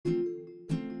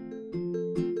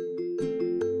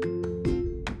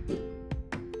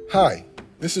Hi,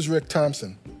 this is Rick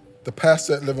Thompson, the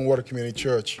pastor at Living Water Community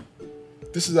Church.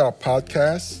 This is our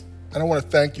podcast, and I want to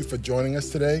thank you for joining us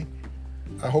today.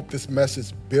 I hope this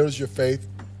message builds your faith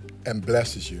and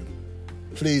blesses you.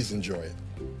 Please enjoy it.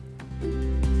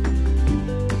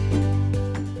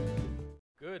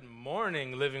 Good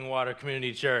morning, Living Water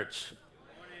Community Church.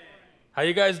 How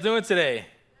you guys doing today?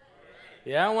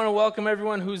 Yeah, I want to welcome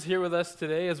everyone who's here with us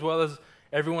today, as well as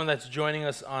everyone that's joining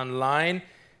us online.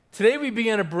 Today we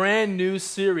begin a brand new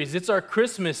series. It's our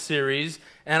Christmas series,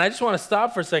 and I just want to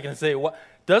stop for a second and say, what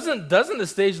doesn't the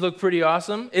stage look pretty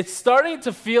awesome? It's starting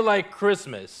to feel like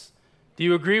Christmas. Do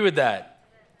you agree with that?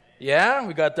 Yeah,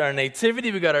 we got our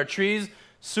nativity, we got our trees.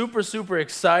 Super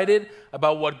excited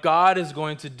about what God is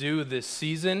going to do this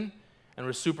season, and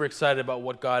we're super excited about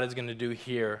what God is going to do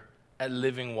here at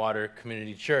Living Water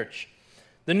Community Church.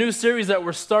 The new series that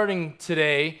we're starting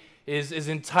today is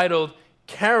entitled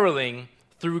Caroling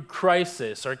Through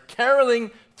Crisis, or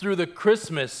Caroling Through the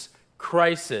Christmas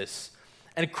Crisis.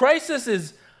 And crisis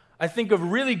is, I think, a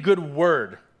really good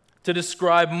word to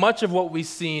describe much of what we've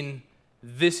seen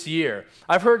this year.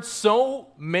 I've heard so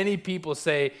many people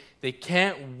say they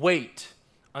can't wait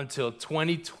until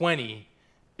 2020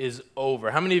 is over.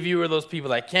 How many of you are those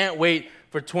people that can't wait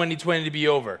for 2020 to be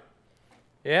over?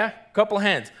 Yeah? A couple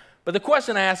hands. But the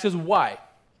question I ask is why?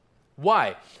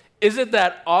 Why? Is it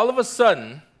that all of a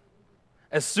sudden,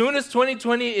 as soon as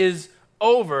 2020 is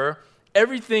over,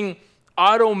 everything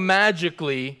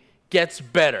auto-magically gets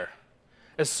better?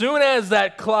 As soon as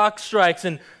that clock strikes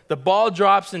and the ball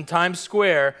drops in Times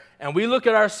Square and we look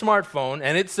at our smartphone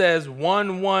and it says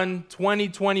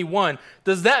 1/1/2021,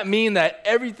 does that mean that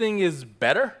everything is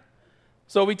better?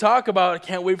 So we talk about, I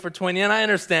can't wait for 20, and I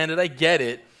understand it, I get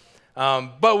it,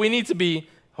 but we need to be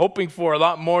hoping for a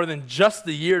lot more than just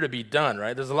the year to be done,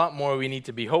 right? There's a lot more we need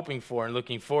to be hoping for and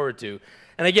looking forward to.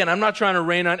 And again, I'm not trying to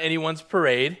rain on anyone's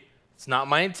parade. It's not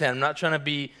my intent. I'm not trying to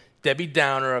be Debbie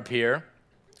Downer up here.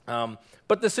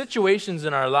 But the situations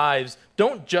in our lives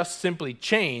don't just simply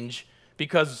change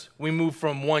because we move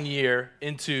from one year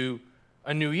into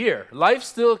a new year. Life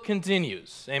still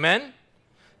continues. Amen?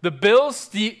 The bills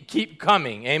keep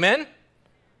coming. Amen?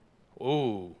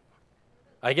 Ooh.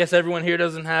 I guess everyone here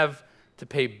doesn't have to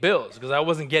pay bills because I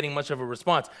wasn't getting much of a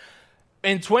response.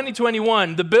 In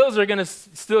 2021, the bills are going to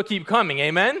still keep coming.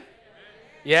 Amen?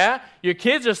 Yeah? Your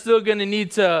kids are still going to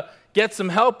need to get some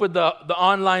help with the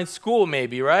online school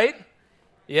maybe, right?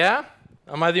 Yeah?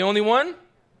 Am I the only one?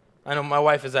 I know my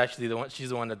wife is actually the one. She's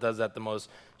the one that does that the most.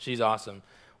 She's awesome.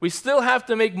 We still have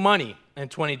to make money in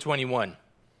 2021.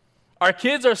 Our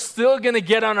kids are still going to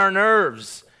get on our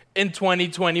nerves in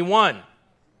 2021.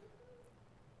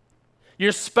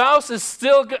 Your spouse is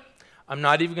still I'm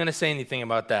not even going to say anything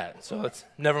about that, so let's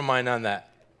never mind on that.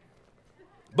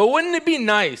 But wouldn't it be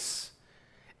nice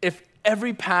if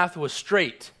every path was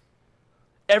straight,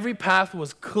 every path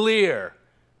was clear,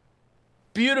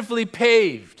 beautifully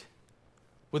paved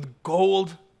with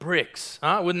gold bricks?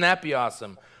 Huh? Wouldn't that be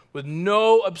awesome? With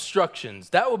no obstructions.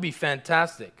 That would be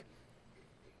fantastic.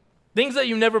 Things that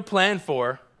you never planned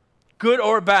for, good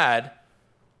or bad,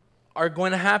 are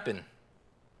going to happen.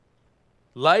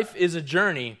 Life is a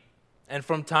journey, and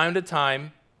from time to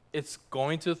time, it's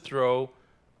going to throw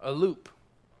a loop.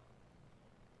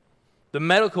 The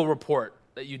medical report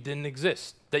that you didn't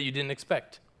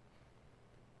expect.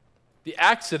 The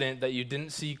accident that you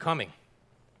didn't see coming.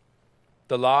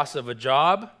 The loss of a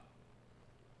job,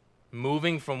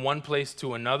 moving from one place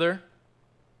to another.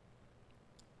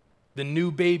 The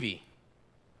new baby,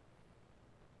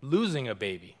 losing a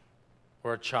baby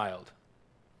or a child.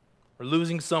 Or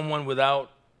losing someone without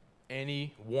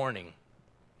any warning.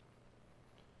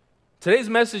 Today's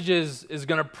message is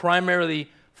going to primarily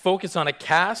focus on a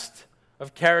cast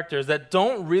of characters that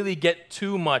don't really get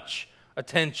too much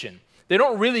attention. They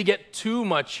don't really get too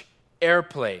much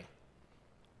airplay.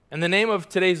 And the name of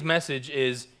today's message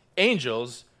is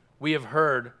Angels We Have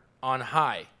Heard on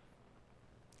High,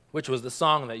 which was the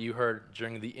song that you heard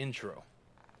during the intro.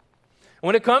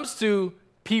 When it comes to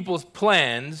people's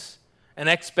plans and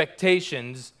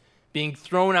expectations being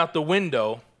thrown out the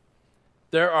window,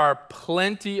 there are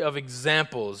plenty of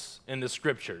examples in the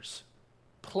scriptures.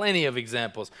 Plenty of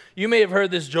examples. You may have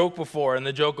heard this joke before, and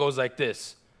the joke goes like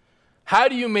this. How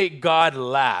do you make God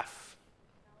laugh?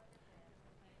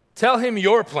 Tell him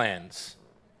your plans.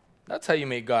 That's how you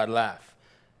make God laugh.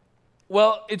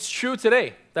 Well, it's true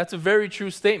today. That's a very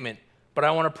true statement. But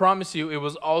I want to promise you it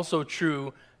was also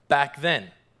true back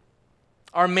then.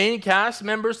 Our main cast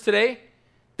members today,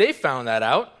 they found that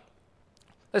out.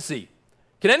 Let's see.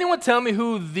 Can anyone tell me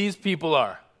who these people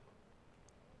are?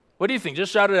 What do you think?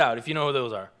 Just shout it out if you know who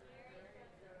those are.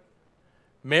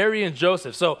 Mary and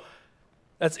Joseph. So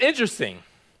that's interesting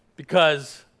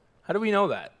because how do we know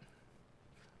that?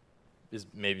 Is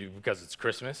maybe because it's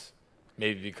Christmas?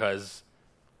 Maybe because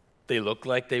they look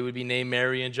like they would be named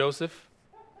Mary and Joseph?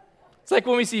 It's like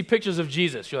when we see pictures of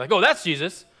Jesus. You're like, oh, that's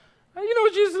Jesus. You know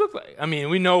what Jesus looked like. I mean,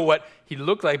 we know what he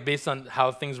looked like based on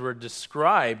how things were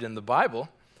described in the Bible.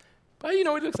 But you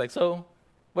know what he looks like. So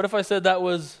what if I said that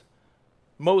was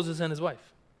Moses and his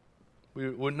wife? We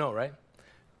wouldn't know, right?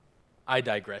 I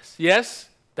digress. Yes,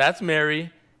 that's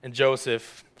Mary and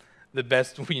Joseph, the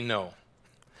best we know.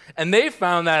 And they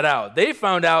found that out. They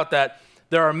found out that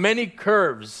there are many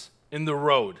curves in the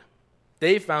road.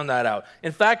 They found that out.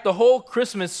 In fact, the whole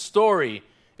Christmas story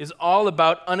is all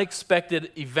about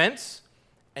unexpected events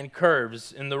and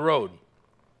curves in the road.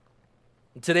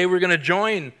 And today we're going to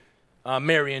join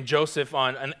Mary and Joseph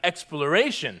on an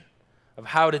exploration of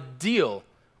how to deal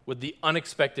with the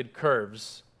unexpected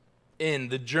curves in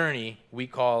the journey we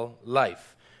call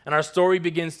life. And our story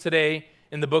begins today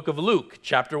in the book of Luke,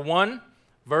 chapter 1,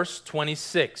 verse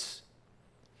 26.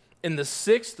 In the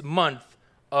 6th month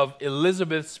of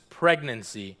Elizabeth's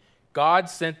pregnancy, God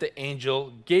sent the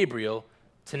angel Gabriel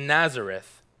to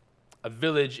Nazareth, a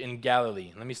village in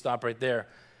Galilee. Let me stop right there.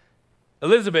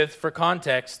 Elizabeth, for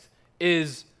context,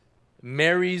 is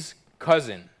Mary's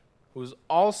cousin, who's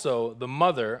also the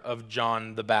mother of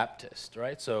John the Baptist,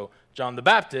 right? So John the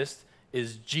Baptist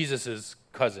is Jesus'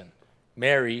 cousin.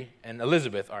 Mary and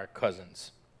Elizabeth are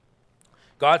cousins.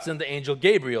 God sent the angel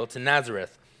Gabriel to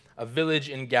Nazareth, a village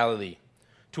in Galilee,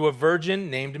 to a virgin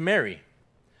named Mary.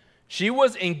 She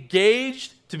was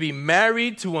engaged to be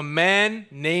married to a man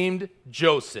named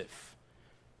Joseph.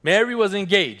 Mary was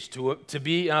engaged to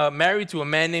be married to a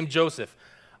man named Joseph,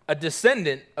 a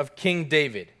descendant of King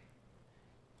David.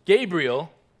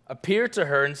 Gabriel appeared to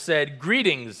her and said,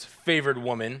 "Greetings, favored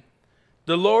woman.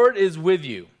 The Lord is with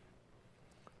you."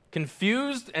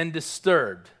 Confused and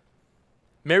disturbed,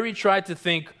 Mary tried to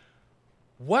think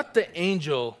what the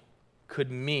angel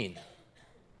could mean.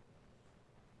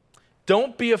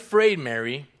 "Don't be afraid,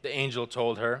 Mary," the angel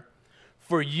told her,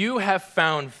 "for you have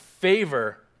found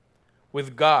favor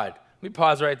with God." Let me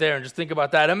pause right there and just think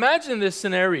about that. Imagine this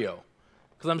scenario,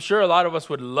 because I'm sure a lot of us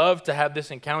would love to have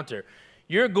this encounter.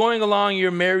 You're going along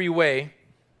your merry way,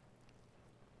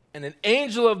 and an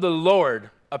angel of the Lord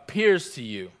appears to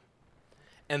you.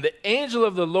 And the angel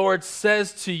of the Lord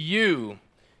says to you,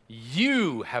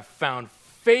 "You have found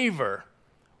favor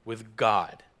with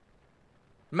God."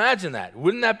 Imagine that.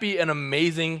 Wouldn't that be an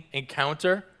amazing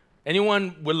encounter?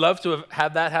 Anyone would love to have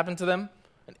had that happen to them?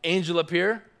 An angel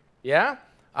appear? Yeah?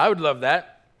 I would love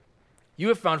that. You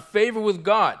have found favor with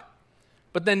God.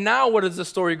 But then now what does the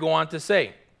story go on to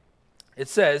say? It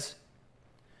says,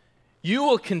 "You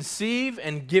will conceive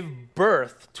and give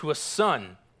birth to a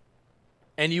son,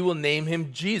 and you will name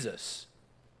him Jesus.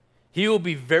 He will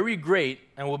be very great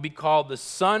and will be called the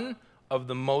Son of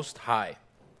the Most High.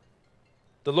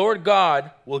 The Lord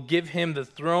God will give him the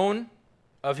throne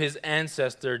of his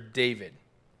ancestor David,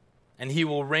 and he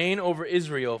will reign over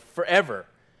Israel forever.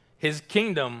 His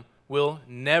kingdom will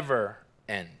never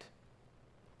end."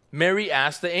 Mary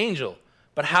asked the angel,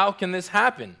 "But how can this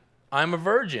happen? I'm a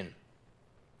virgin."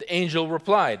 The angel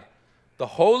replied, "The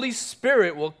Holy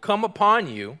Spirit will come upon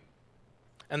you,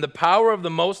 and the power of the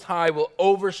Most High will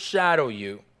overshadow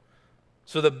you.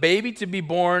 So the baby to be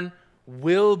born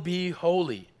will be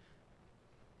holy,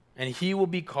 and he will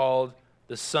be called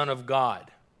the Son of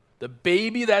God." The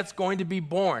baby that's going to be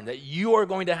born, that you are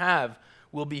going to have,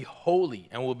 will be holy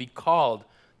and will be called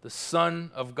the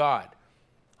Son of God.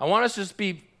 I want us to just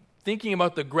be thinking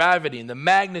about the gravity and the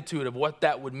magnitude of what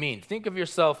that would mean. Think of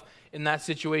yourself in that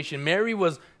situation. Mary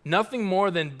was nothing more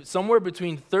than somewhere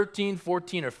between 13,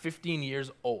 14, or 15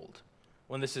 years old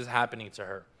when this is happening to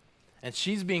her. And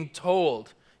she's being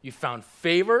told, "You found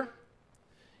favor,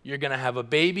 you're going to have a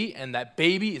baby, and that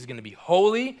baby is going to be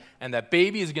holy, and that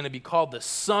baby is going to be called the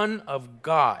Son of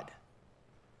God."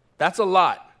 That's a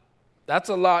lot. That's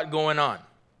a lot going on.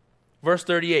 Verse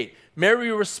 38,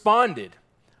 Mary responded,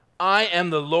 "I am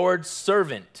the Lord's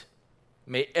servant.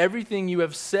 May everything you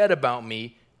have said about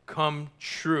me come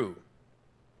true."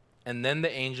 And then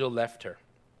the angel left her.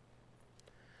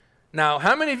 Now,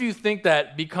 how many of you think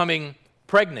that becoming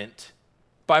pregnant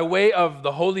by way of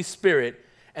the Holy Spirit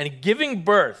and giving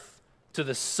birth to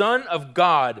the Son of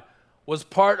God was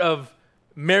part of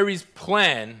Mary's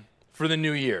plan for the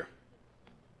new year?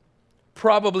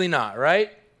 Probably not,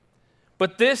 right?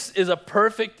 But this is a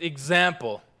perfect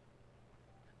example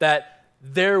that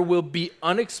there will be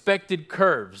unexpected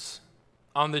curves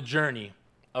on the journey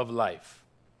of life.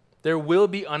 There will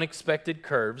be unexpected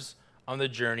curves on the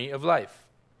journey of life.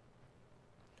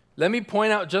 Let me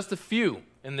point out just a few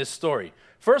in this story.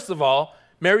 First of all,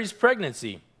 Mary's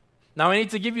pregnancy. Now, I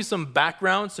need to give you some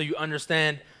background so you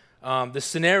understand the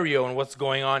scenario and what's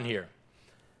going on here.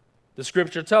 The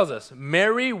scripture tells us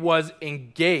Mary was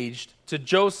engaged to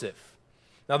Joseph.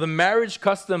 Now, the marriage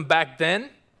custom back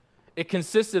then, it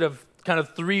consisted of kind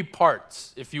of three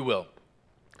parts, if you will.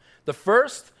 The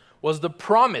first was the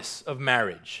promise of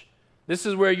marriage. This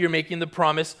is where you're making the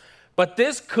promise, but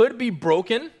this could be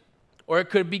broken or it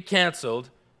could be canceled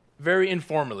very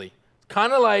informally.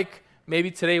 Kind of like maybe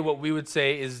today what we would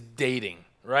say is dating,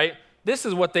 right? This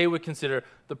is what they would consider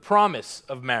the promise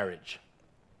of marriage.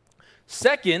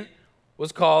 Second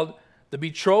was called the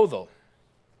betrothal.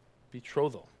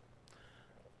 Betrothal.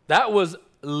 That was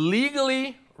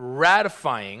legally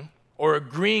ratifying or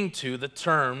agreeing to the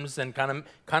terms and kind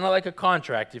of like a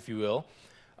contract, if you will,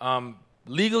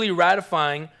 legally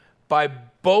ratifying by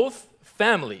both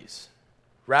families,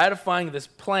 ratifying this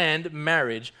planned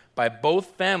marriage by both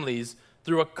families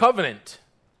through a covenant,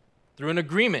 through an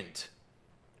agreement,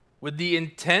 with the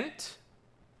intent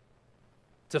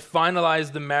to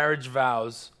finalize the marriage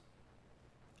vows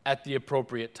at the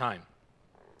appropriate time.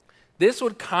 This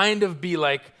would kind of be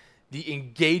like the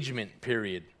engagement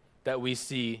period that we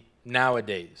see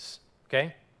nowadays,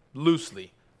 okay?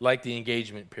 Loosely, like the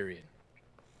engagement period.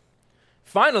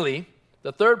 Finally,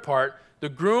 the third part, the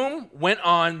groom went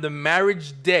on the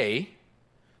marriage day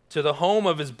to the home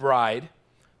of his bride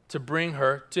to bring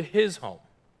her to his home.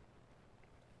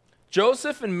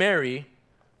 Joseph and Mary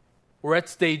were at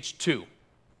stage 2,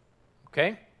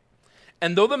 okay?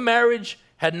 And though the marriage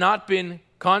had not been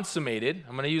consummated,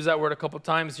 I'm going to use that word a couple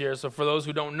times here, so for those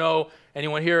who don't know,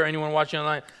 anyone here or anyone watching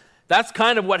online, that's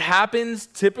kind of what happens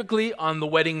typically on the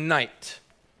wedding night.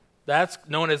 That's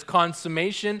known as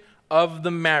consummation of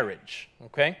the marriage,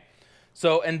 okay?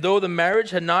 So, and though the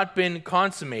marriage had not been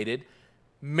consummated,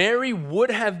 Mary would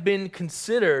have been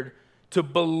considered to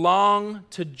belong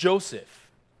to Joseph,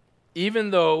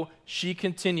 even though she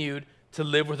continued to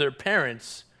live with her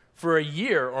parents for a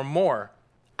year or more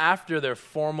after their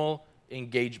formal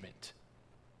engagement.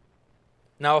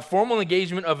 Now, a formal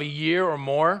engagement of a year or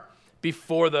more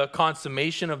before the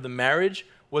consummation of the marriage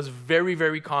was very,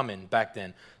 very common back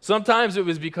then. Sometimes it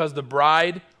was because the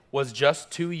bride was just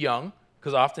too young,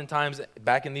 because oftentimes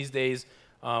back in these days,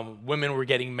 women were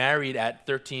getting married at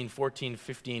 13, 14,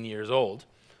 15 years old.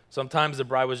 Sometimes the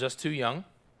bride was just too young.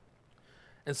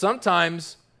 And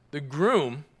sometimes the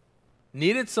groom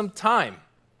needed some time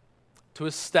to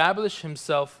establish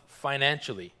himself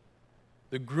financially.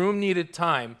 The groom needed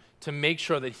time to make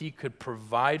sure that he could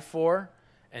provide for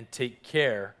and take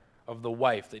care of the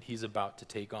wife that he's about to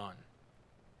take on.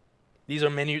 These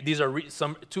are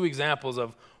some two examples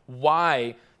of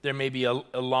why there may be a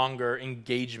longer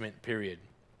engagement period.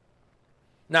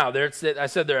 Now, I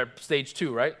said they're at stage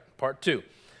 2, right? Part 2.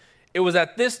 It was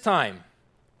at this time,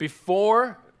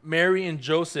 before Mary and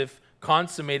Joseph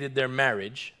consummated their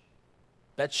marriage,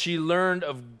 that she learned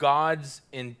of God's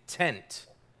intent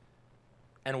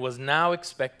and was now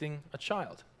expecting a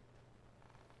child.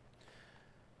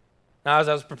 Now, as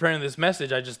I was preparing this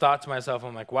message, I just thought to myself,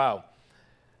 I'm like, wow,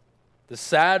 the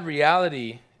sad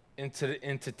reality in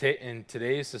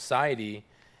today's society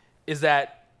is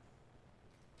that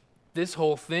this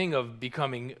whole thing of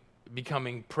becoming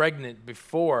pregnant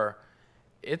before,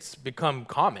 it's become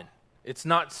common. It's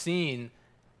not seen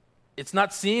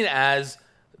as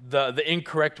the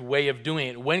incorrect way of doing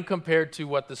it when compared to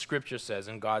what the scripture says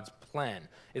in God's plan.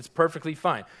 It's perfectly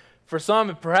fine. For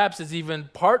some, perhaps it's even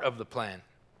part of the plan.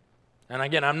 And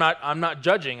again, I'm not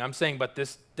judging. I'm saying, but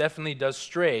this definitely does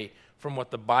stray from what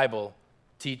the Bible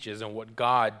teaches and what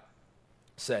God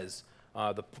says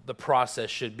the process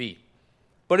should be.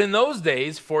 But in those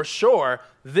days, for sure,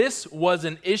 this was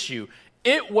an issue.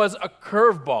 It was a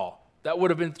curveball that would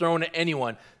have been thrown at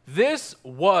anyone. This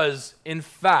was, in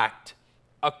fact,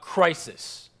 a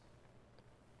crisis.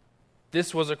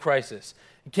 This was a crisis.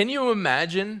 Can you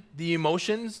imagine the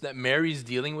emotions that Mary's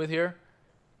dealing with here?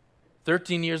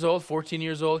 13 years old, 14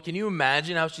 years old. Can you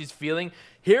imagine how she's feeling?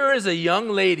 Here is a young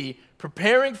lady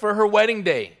preparing for her wedding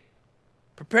day.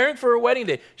 Preparing for her wedding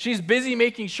day. She's busy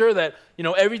making sure that,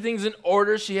 everything's in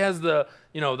order. She has the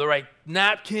right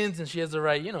napkins and she has the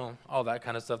right, all that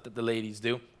kind of stuff that the ladies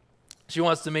do. She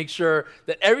wants to make sure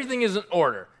that everything is in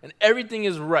order and everything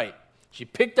is right. She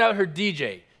picked out her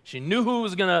DJ. She knew who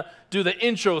was going to do the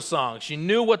intro song. She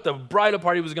knew what the bridal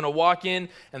party was going to walk in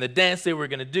and the dance they were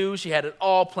going to do. She had it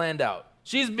all planned out.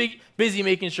 She's busy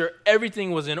making sure everything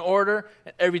was in order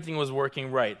and everything was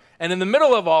working right. And in the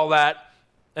middle of all that,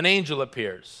 an angel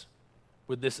appears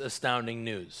with this astounding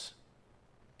news.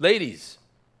 Ladies,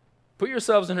 Put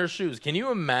yourselves in her shoes. Can you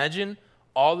imagine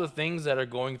all the things that are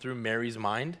going through Mary's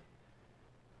mind?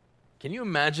 Can you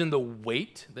imagine the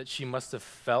weight that she must have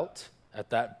felt at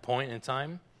that point in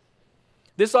time?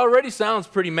 This already sounds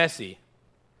pretty messy.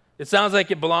 It sounds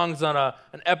like it belongs on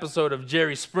an episode of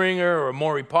Jerry Springer or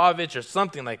Maury Povich or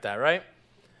something like that, right?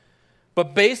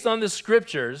 But based on the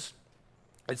scriptures,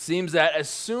 it seems that as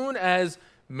soon as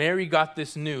Mary got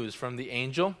this news from the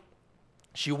angel,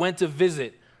 she went to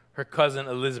visit her cousin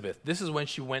Elizabeth. This is when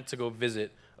she went to go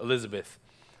visit Elizabeth,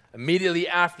 immediately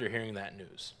after hearing that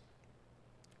news.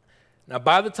 Now,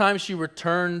 by the time she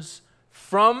returns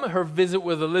from her visit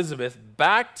with Elizabeth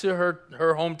back to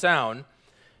her hometown,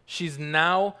 she's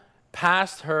now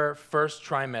past her first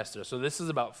trimester. So this is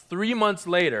about 3 months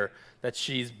later that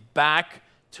she's back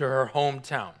to her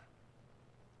hometown.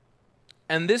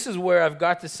 And this is where I've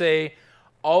got to say,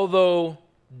 although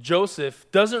Joseph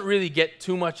doesn't really get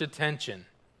too much attention,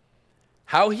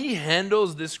 how he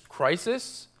handles this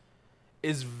crisis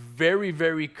is very,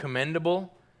 very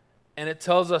commendable, and it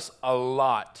tells us a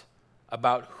lot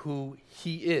about who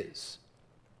he is.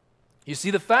 You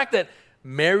see, the fact that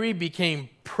Mary became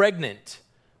pregnant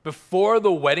before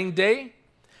the wedding day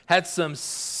had some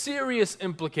serious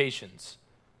implications,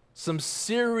 some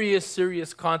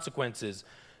serious consequences,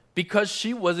 because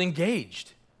she was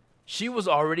engaged. She was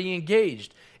already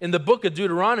engaged. In the book of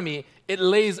Deuteronomy, it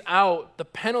lays out the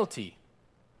penalty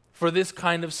for this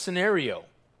kind of scenario.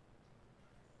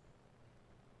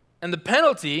 And the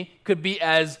penalty could be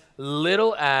as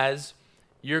little as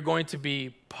you're going to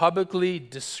be publicly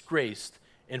disgraced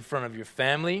in front of your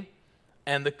family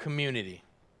and the community.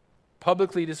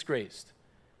 Publicly disgraced.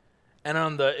 And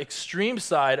on the extreme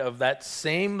side of that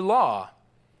same law,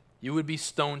 you would be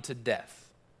stoned to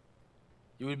death.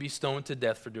 You would be stoned to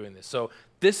death for doing this. So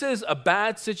this is a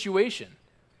bad situation.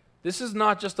 This is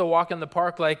not just a walk in the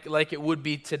park like it would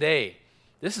be today.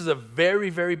 This is a very,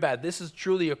 very bad. This is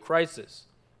truly a crisis.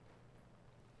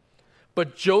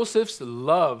 But Joseph's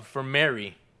love for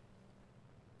Mary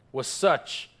was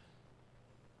such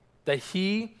that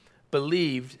he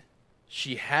believed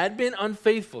she had been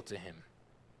unfaithful to him,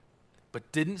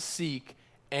 but didn't seek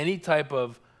any type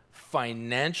of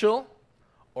financial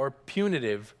or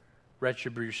punitive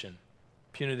retribution.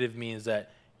 Punitive means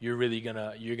that you're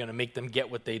gonna make them get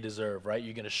what they deserve, right?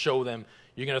 You're gonna show them,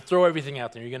 you're gonna throw everything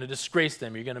out there, you're gonna disgrace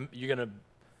them, you're gonna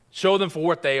show them for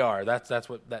what they are. That's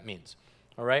what that means.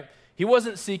 All right? He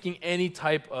wasn't seeking any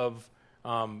type of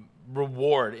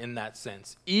reward in that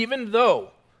sense, even though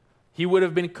he would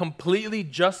have been completely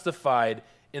justified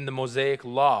in the Mosaic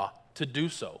law to do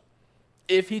so.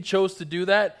 If he chose to do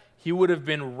that, he would have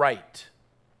been right.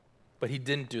 But he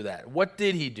didn't do that. What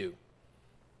did he do?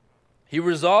 He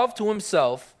resolved to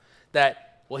himself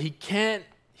that, well, he can't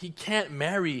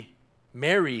marry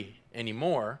Mary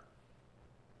anymore.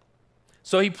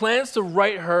 So he plans to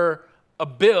write her a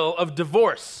bill of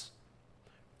divorce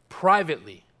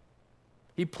privately.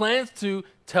 He plans to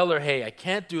tell her, hey, I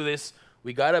can't do this.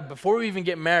 Before we even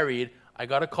get married, I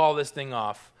got to call this thing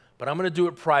off, but I'm going to do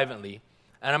it privately,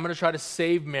 and I'm going to try to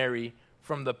save Mary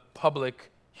from the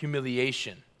public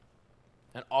humiliation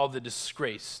and all the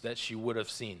disgrace that she would have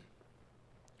seen.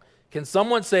 Can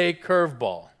someone say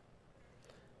curveball?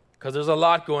 Because there's a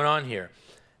lot going on here.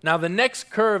 Now, the next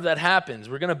curve that happens,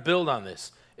 we're going to build on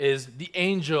this, is the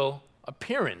angel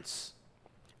appearance.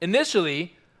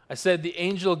 Initially, I said the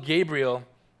angel Gabriel,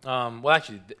 I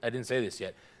didn't say this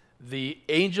yet. The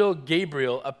angel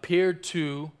Gabriel appeared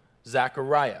to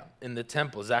Zechariah in the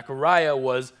temple. Zechariah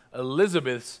was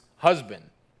Elizabeth's husband.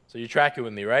 So you're tracking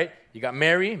with me, right? You got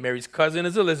Mary. Mary's cousin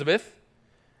is Elizabeth.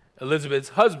 Elizabeth's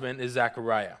husband is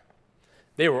Zechariah.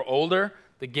 They were older.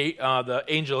 The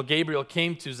angel Gabriel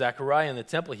came to Zechariah in the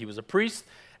temple. He was a priest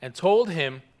and told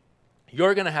him,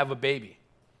 you're going to have a baby.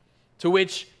 To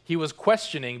which he was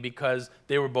questioning because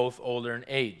they were both older in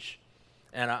age.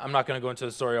 And I'm not going to go into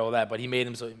the story of all that, but he made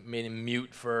him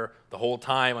mute for the whole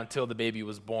time until the baby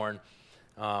was born.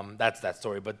 That's that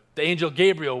story. But the angel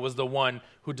Gabriel was the one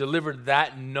who delivered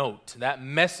that note, that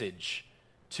message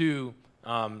to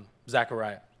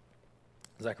Zechariah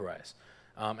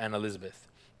and Elizabeth.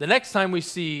 The next time we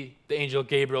see the angel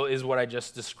Gabriel is what I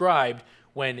just described,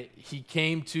 when he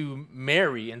came to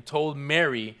Mary and told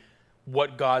Mary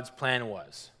what God's plan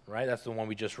was. Right? That's the one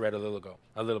we just read a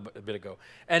bit ago.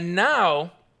 And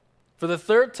now, for the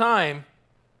third time,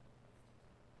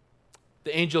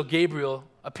 the angel Gabriel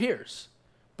appears.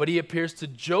 But he appears to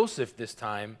Joseph this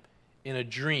time in a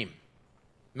dream.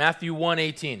 Matthew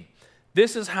 1:18.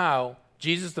 This is how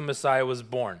Jesus the Messiah was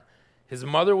born. His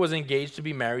mother was engaged to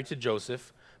be married to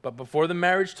Joseph, but before the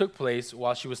marriage took place,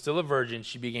 while she was still a virgin,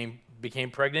 she became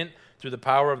became pregnant through the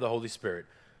power of the Holy Spirit.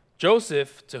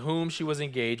 Joseph, to whom she was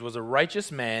engaged, was a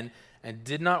righteous man and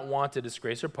did not want to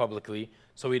disgrace her publicly,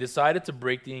 so he decided to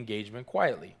break the engagement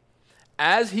quietly.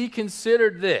 As he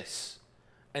considered this,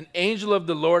 an angel of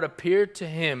the Lord appeared to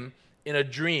him in a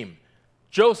dream.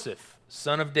 Joseph,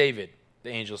 son of David, the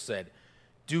angel said,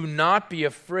 do not be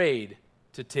afraid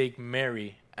to take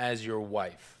Mary as your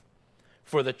wife,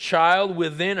 for the child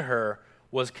within her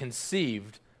was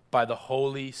conceived by the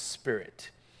Holy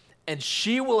Spirit, and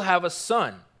she will have a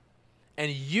son,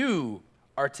 and you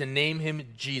are to name him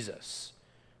Jesus,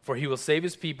 for he will save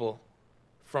his people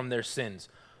from their sins.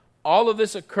 All of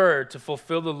this occurred to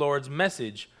fulfill the Lord's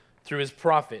message through his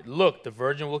prophet. Look, the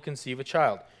virgin will conceive a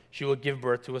child. She will give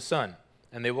birth to a son,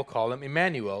 and they will call him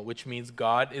Emmanuel, which means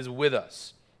God is with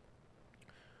us.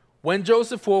 When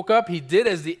Joseph woke up, he did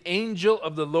as the angel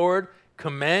of the Lord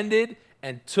commanded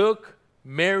and took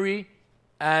Mary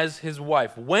as his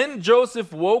wife. When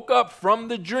Joseph woke up from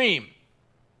the dream,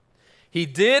 he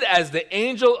did as the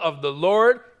angel of the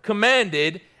Lord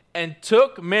commanded and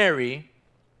took Mary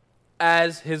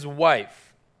as his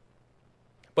wife.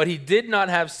 But he did not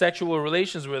have sexual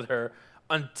relations with her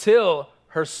until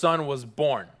her son was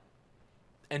born.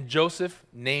 And Joseph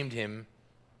named him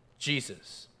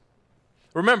Jesus.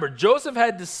 Remember, Joseph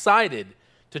had decided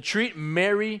to treat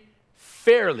Mary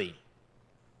fairly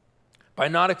by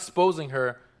not exposing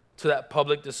her to that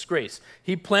public disgrace.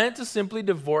 He planned to simply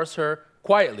divorce her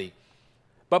quietly.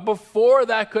 But before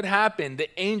that could happen, the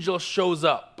angel shows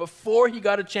up. Before he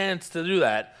got a chance to do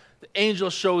that, the angel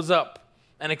shows up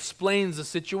and explains the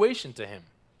situation to him.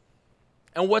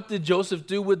 And what did Joseph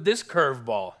do with this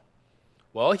curveball?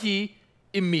 Well, he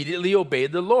immediately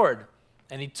obeyed the Lord,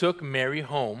 and he took Mary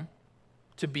home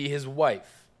to be his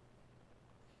wife.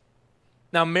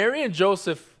 Now, Mary and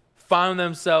Joseph found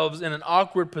themselves in an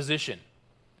awkward position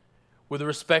with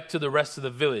respect to the rest of the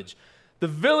village. The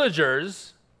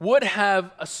villagers would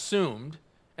have assumed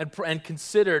and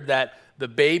considered that the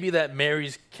baby that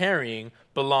Mary's carrying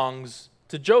belongs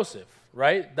to Joseph,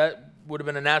 right? That would have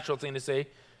been a natural thing to say,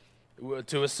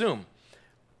 to assume.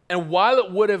 And while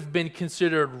it would have been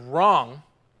considered wrong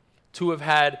to have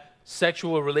had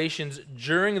sexual relations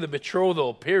during the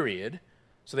betrothal period,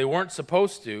 so they weren't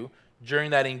supposed to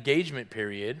during that engagement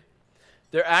period,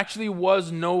 there actually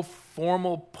was no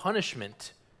formal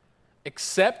punishment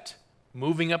except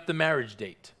moving up the marriage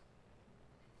date.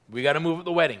 We got to move up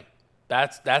the wedding.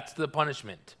 That's the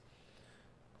punishment.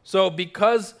 So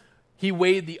because he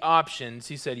weighed the options,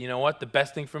 he said, you know what, the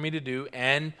best thing for me to do,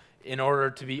 and in order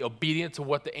to be obedient to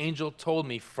what the angel told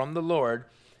me from the Lord,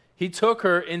 he took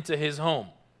her into his home.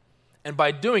 And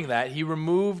by doing that, he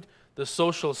removed the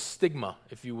social stigma,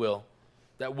 if you will,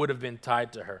 that would have been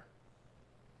tied to her.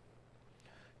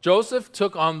 Joseph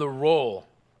took on the role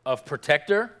of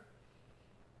protector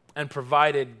and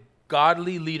provided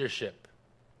godly leadership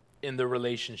in the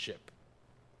relationship.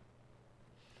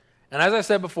 And as I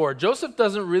said before, Joseph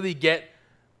doesn't really get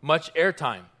much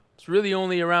airtime. It's really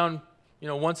only around,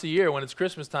 once a year when it's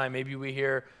Christmas time, maybe we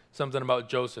hear something about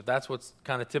Joseph. That's what's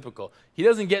kind of typical. He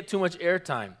doesn't get too much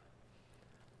airtime.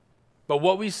 But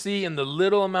what we see in the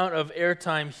little amount of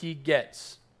airtime he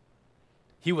gets,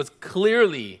 he was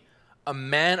clearly a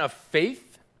man of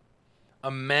faith,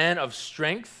 a man of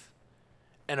strength,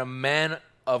 and a man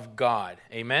of God.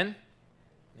 Amen?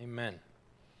 Amen.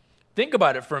 Think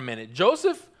about it for a minute.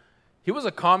 Joseph, he was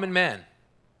a common man.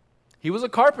 He was a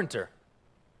carpenter,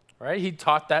 right? He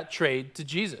taught that trade to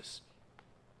Jesus.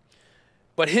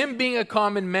 But him being a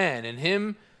common man and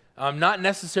him not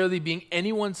necessarily being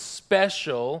anyone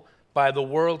special by the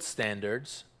world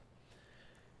standards,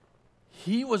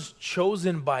 he was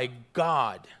chosen by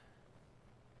God.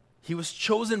 He was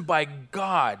chosen by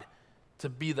God to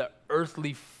be the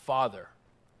earthly father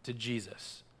to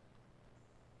Jesus.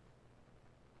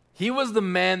 He was the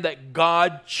man that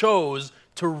God chose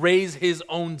to raise his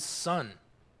own son.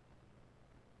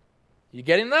 You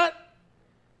getting that?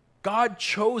 God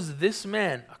chose this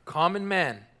man, a common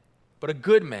man, but a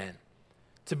good man,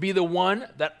 to be the one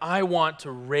that I want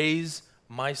to raise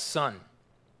my son.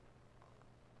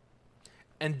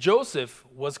 And Joseph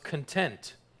was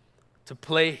content to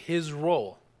play his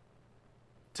role,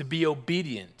 to be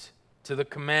obedient to the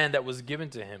command that was given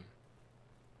to him.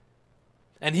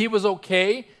 And he was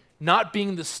okay not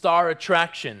being the star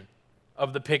attraction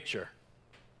of the picture.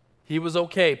 He was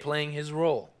okay playing his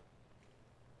role.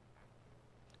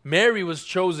 Mary was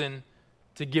chosen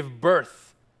to give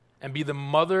birth and be the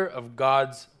mother of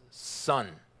God's son.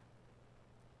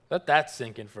 Let that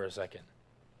sink in for a second.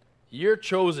 You're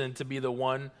chosen to be the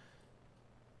one,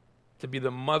 to be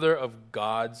the mother of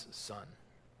God's son.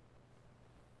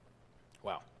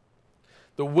 Wow.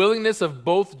 The willingness of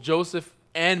both Joseph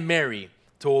and Mary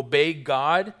to obey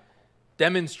God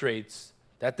demonstrates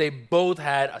that they both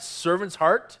had a servant's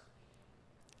heart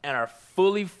and are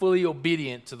fully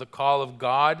obedient to the call of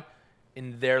God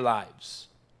in their lives.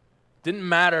 Didn't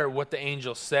matter what the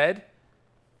angel said,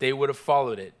 they would have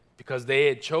followed it because they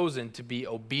had chosen to be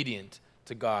obedient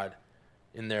to God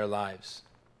in their lives.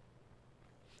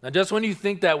 Now, just when you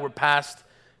think that we're past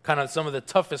kind of some of the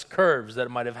toughest curves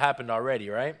that might have happened already,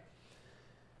 right?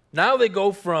 Now they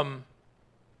go from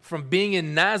being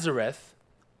in Nazareth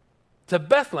to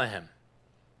Bethlehem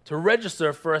to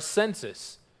register for a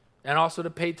census and also to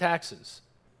pay taxes.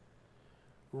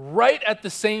 Right at the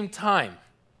same time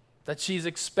that she's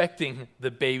expecting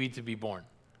the baby to be born.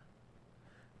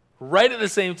 Right at the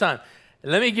same time.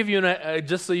 And let me give you,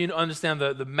 just so you understand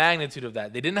the magnitude of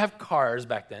that. They didn't have cars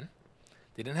back then.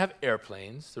 They didn't have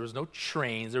airplanes. There was no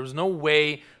trains. There was no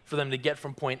way for them to get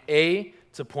from point A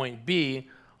to point B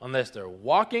unless they're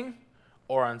walking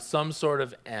or on some sort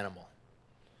of animal.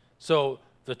 So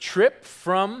the trip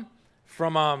from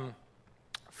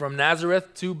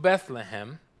Nazareth to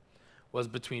Bethlehem was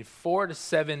between 4 to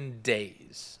 7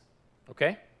 days.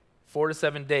 Okay? 4 to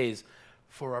 7 days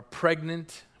for a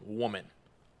pregnant woman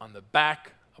on the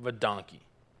back of a donkey.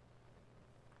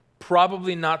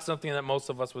 Probably not something that most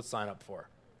of us would sign up for.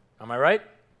 Am I right?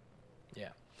 Yeah.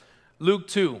 Luke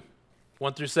 2,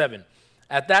 1 through 7.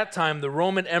 At that time, the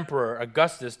Roman Emperor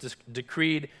Augustus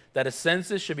decreed that a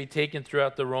census should be taken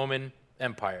throughout the Roman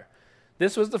Empire.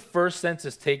 This was the first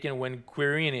census taken when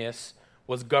Quirinius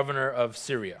was governor of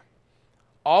Syria.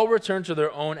 All returned to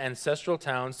their own ancestral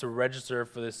towns to register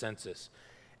for the census.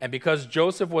 And because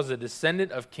Joseph was a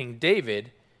descendant of King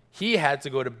David, he had to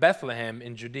go to Bethlehem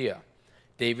in Judea,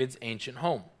 David's ancient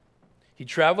home. He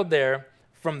traveled there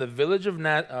from the village of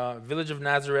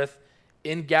Nazareth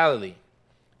in Galilee.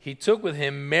 He took with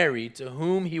him Mary, to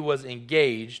whom he was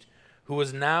engaged, who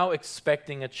was now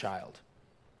expecting a child.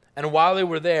 And while they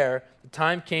were there, the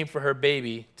time came for her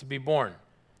baby to be born.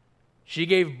 She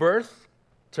gave birth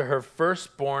to her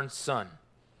firstborn son.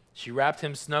 She wrapped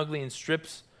him snugly in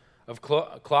strips of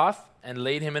cloth and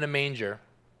laid him in a manger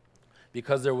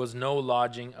because there was no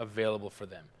lodging available for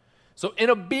them. So in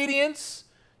obedience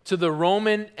to the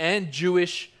Roman and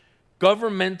Jewish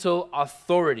governmental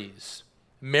authorities,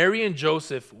 Mary and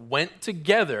Joseph went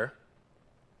together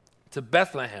to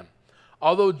Bethlehem,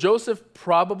 although Joseph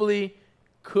probably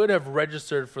could have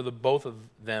registered for the both of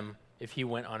them if he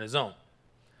went on his own.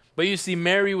 But you see,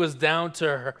 Mary was down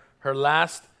to her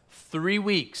last 3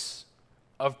 weeks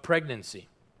of pregnancy.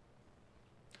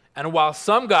 And while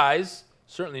some guys,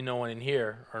 certainly no one in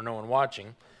here or no one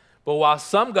watching, but while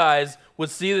some guys would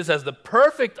see this as the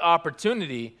perfect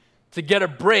opportunity to get a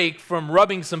break from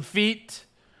rubbing some feet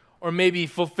or maybe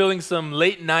fulfilling some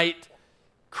late night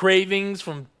cravings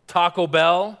from Taco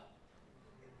Bell.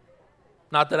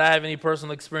 Not that I have any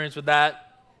personal experience with that.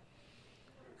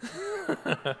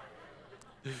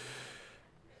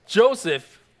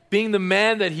 Joseph, being the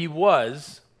man that he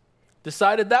was,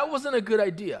 decided that wasn't a good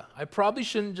idea. I probably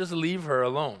shouldn't just leave her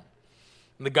alone.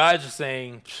 And the guys are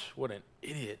saying, what an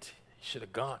idiot. He should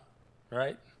have gone,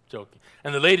 right? Joking.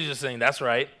 And the ladies are saying, that's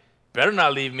right. Better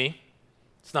not leave me.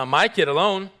 It's not my kid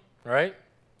alone, right?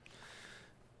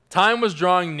 Time was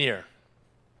drawing near.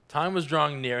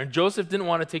 And Joseph didn't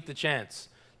want to take the chance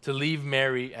to leave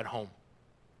Mary at home.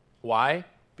 Why?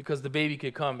 Because the baby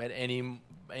could come at any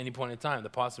point in time. The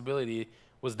possibility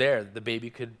was there. The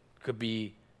baby could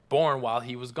be born while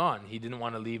he was gone. He didn't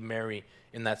want to leave Mary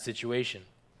in that situation.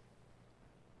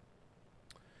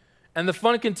 And the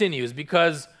fun continues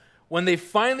because when they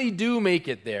finally do make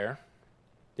it there,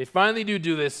 they finally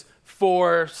do this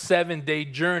 4-7 day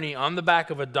journey on the back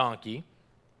of a donkey.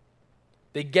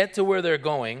 They get to where they're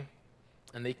going,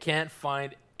 and they can't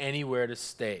find anywhere to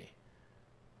stay.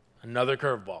 Another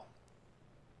curveball.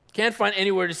 Can't find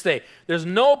anywhere to stay. There's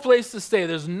no place to stay.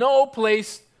 There's no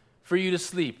place for you to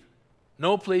sleep.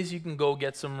 No place you can go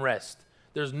get some rest.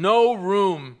 There's no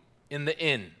room in the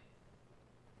inn.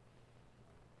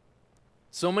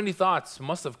 So many thoughts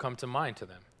must have come to mind to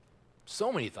them.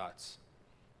 So many thoughts.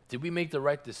 Did we make the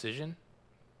right decision?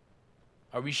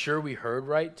 Are we sure we heard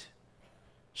right?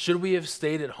 Should we have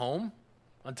stayed at home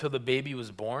until the baby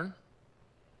was born?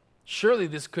 Surely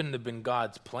this couldn't have been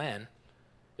God's plan.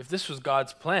 If this was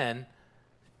God's plan,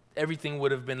 everything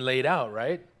would have been laid out,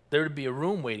 right? There would be a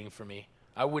room waiting for me.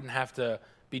 I wouldn't have to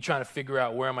be trying to figure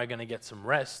out where am I going to get some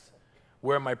rest,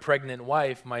 where my pregnant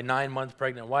wife, my 9-month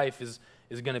pregnant wife is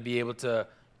going to be able to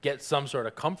get some sort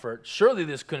of comfort. Surely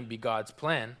this couldn't be God's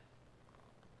plan.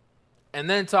 And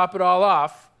then top it all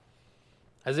off,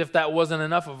 as if that wasn't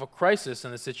enough of a crisis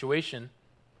in the situation,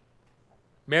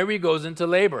 Mary goes into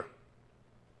labor.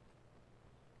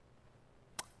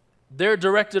 They're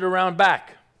directed around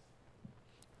back.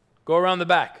 Go around the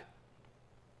back.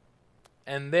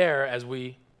 And there, as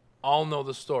we all know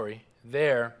the story,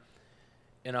 there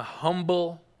in a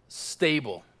humble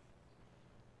stable,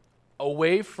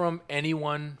 away from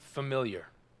anyone familiar,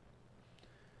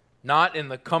 not in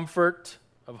the comfort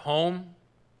of home,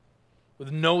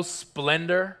 with no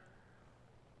splendor,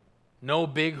 no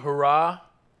big hurrah,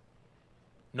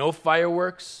 no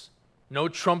fireworks, no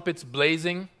trumpets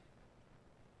blazing,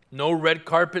 no red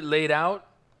carpet laid out,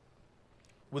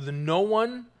 with no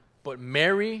one but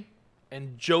Mary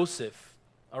and Joseph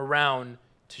around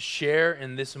to share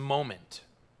in this moment.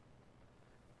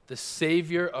 The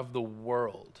Savior of the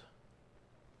world,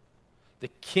 the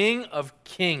King of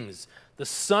Kings, the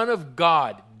Son of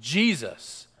God,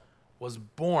 Jesus, was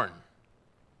born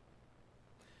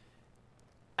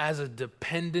as a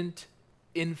dependent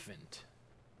infant.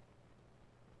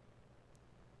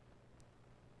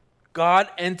 God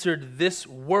entered this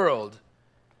world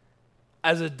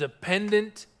as a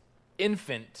dependent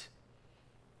infant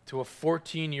to a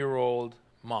 14-year-old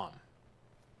mom.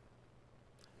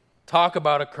 Talk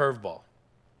about a curveball.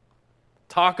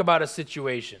 Talk about a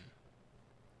situation.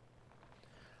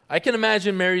 I can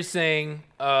imagine Mary saying,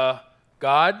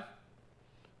 God,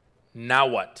 now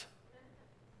what?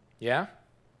 Yeah?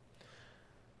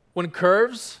 When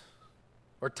curves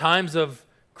or times of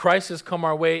crisis come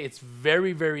our way, it's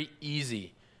very, very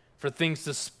easy for things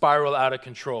to spiral out of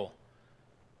control.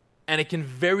 And it can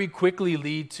very quickly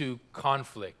lead to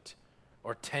conflict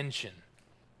or tension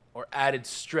or added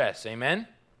stress. Amen?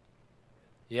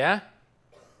 Yeah?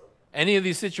 Any of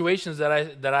these situations that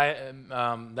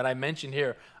I mentioned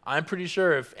here, I'm pretty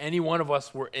sure if any one of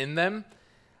us were in them,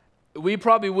 we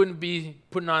probably wouldn't be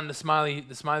putting on the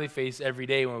smiley face every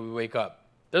day when we wake up.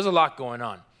 There's a lot going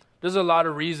on. There's a lot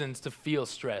of reasons to feel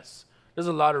stress. There's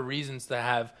a lot of reasons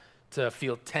to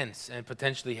feel tense and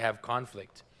potentially have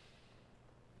conflict.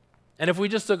 And if we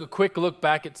just took a quick look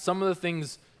back at some of the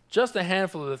things, just a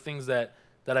handful of the things that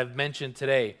I've mentioned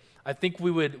today, I think we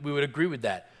would agree with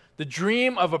that. The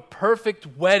dream of a perfect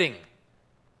wedding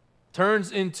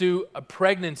turns into a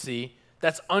pregnancy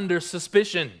that's under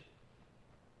suspicion.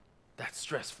 That's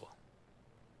stressful.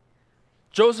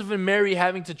 Joseph and Mary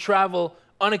having to travel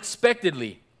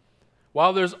unexpectedly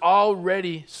while there's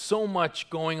already so much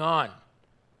going on.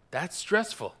 That's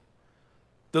stressful.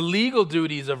 The legal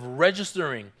duties of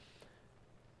registering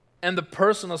and the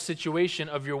personal situation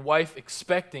of your wife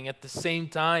expecting at the same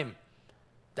time.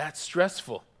 That's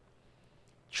stressful.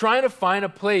 Trying to find a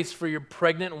place for your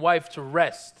pregnant wife to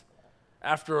rest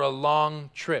after a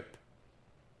long trip.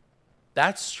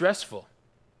 That's stressful.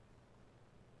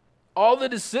 All the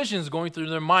decisions going through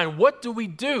their mind. What do we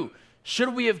do?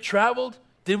 Should we have traveled?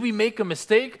 Did we make a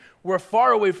mistake? We're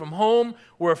far away from home.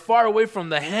 We're far away from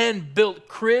the hand-built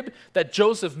crib that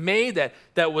Joseph made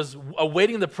that was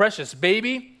awaiting the precious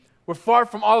baby. We're far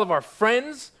from all of our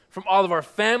friends, from all of our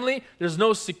family. There's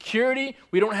no security.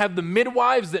 We don't have the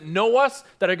midwives that know us,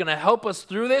 that are going to help us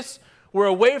through this. We're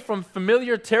away from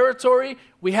familiar territory.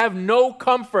 We have no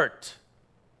comfort.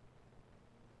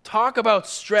 Talk about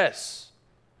stress.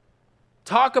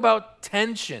 Talk about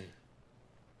tension.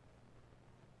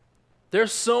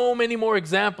 There's so many more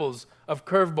examples of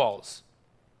curveballs.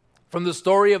 From the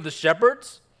story of the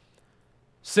shepherds,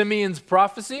 Simeon's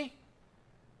prophecy,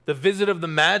 the visit of the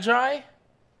Magi,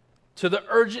 to the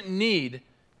urgent need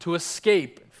to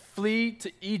escape, flee to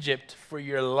Egypt for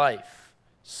your life.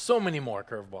 So many more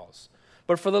curveballs.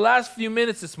 But for the last few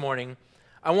minutes this morning,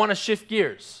 I want to shift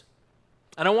gears.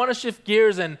 And I want to shift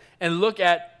gears and look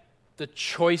at the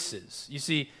choices. You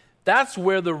see, that's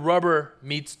where the rubber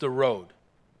meets the road.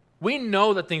 We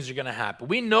know that things are going to happen.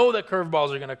 We know that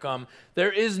curveballs are going to come.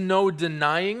 There is no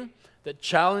denying that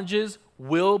challenges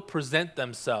will present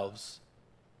themselves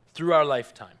through our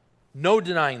lifetime. No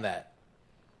denying that.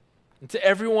 And to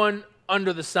everyone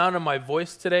under the sound of my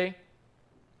voice today,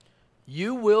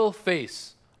 you will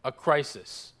face a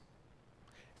crisis.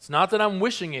 It's not that I'm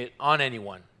wishing it on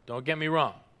anyone. Don't get me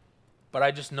wrong. But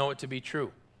I just know it to be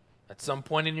true. At some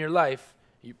point in your life,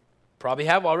 you probably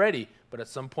have already, but at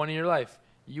some point in your life,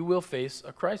 you will face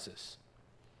a crisis.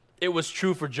 It was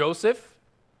true for Joseph.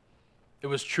 It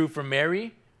was true for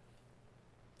Mary.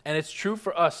 And it's true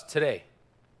for us today.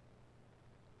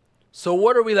 So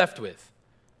what are we left with?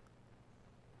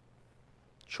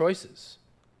 Choices.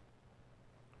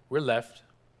 We're left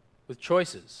with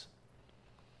choices.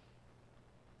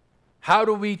 How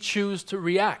do we choose to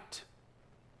react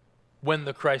when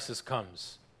the crisis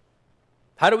comes?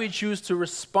 How do we choose to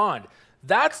respond?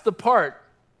 That's the part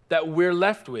that we're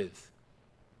left with.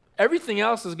 everything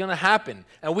else is going to happen.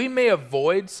 And we may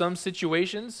avoid some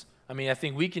situations. I mean, I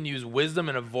think we can use wisdom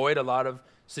and avoid a lot of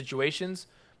situations,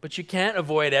 but you can't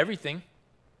avoid everything.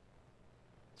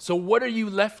 So what are you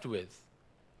left with?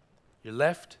 You're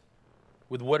left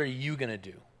with what are you going to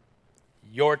do?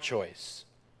 Your choice.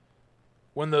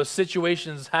 When those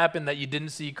situations happen that you didn't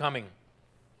see coming,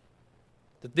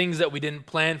 the things that we didn't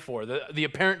plan for, the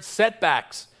apparent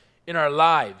setbacks in our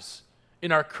lives,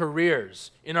 in our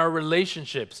careers, in our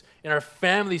relationships, in our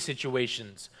family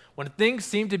situations, when things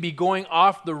seem to be going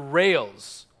off the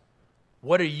rails,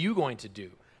 what are you going to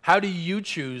do? How do you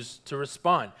choose to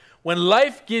respond? When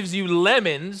life gives you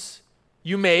lemons,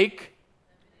 you make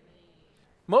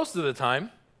most of the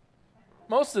time,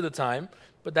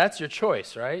 but that's your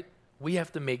choice, right? We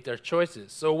have to make their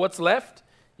choices. So what's left?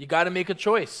 You got to make a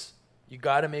choice. You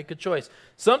got to make a choice.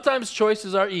 Sometimes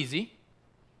choices are easy.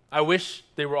 I wish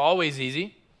they were always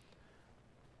easy.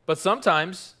 But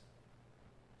sometimes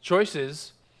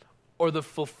choices or the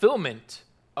fulfillment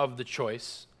of the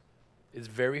choice is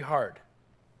very hard.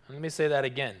 And let me say that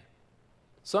again.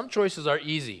 Some choices are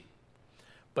easy,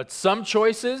 but some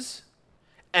choices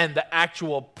and the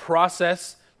actual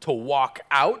process to walk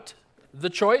out the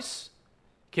choice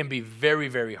can be very,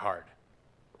 very hard.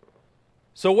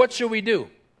 So what should we do?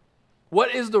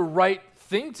 What is the right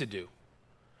thing to do?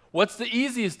 What's the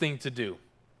easiest thing to do?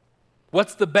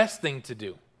 What's the best thing to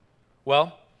do?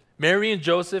 Well, Mary and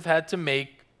Joseph had to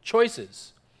make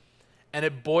choices, and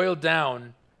it boiled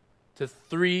down to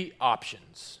 3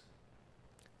 options.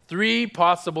 3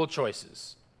 possible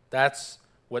choices. That's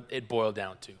what it boiled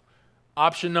down to.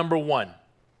 Option number 1,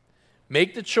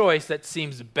 make the choice that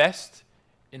seems best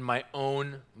in my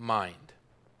own mind.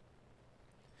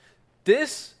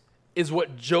 This is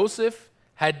what Joseph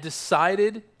had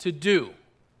decided to do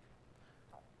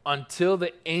until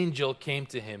the angel came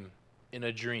to him in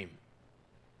a dream.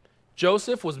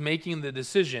 Joseph was making the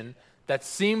decision that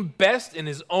seemed best in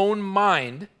his own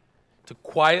mind to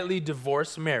quietly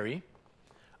divorce Mary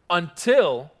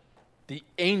until the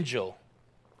angel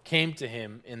came to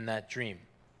him in that dream.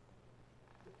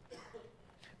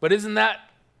 But isn't that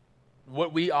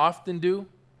what we often do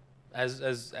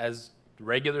as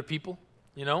regular people?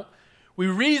 You know, we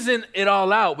reason it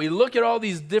all out. We look at all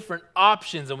these different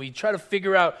options and we try to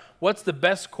figure out what's the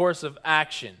best course of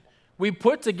action. We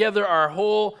put together our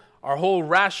whole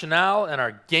rationale and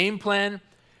our game plan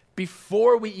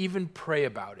before we even pray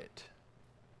about it.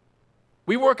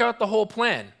 We work out the whole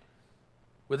plan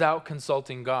without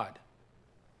consulting God.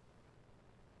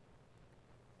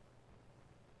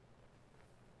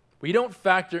 We don't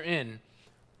factor in,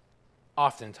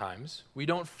 oftentimes, what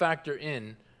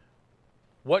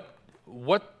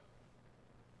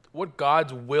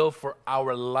God's will for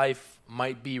our life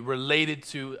might be related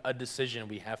to a decision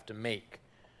we have to make.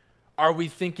 Are we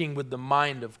thinking with the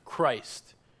mind of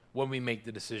Christ when we make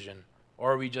the decision?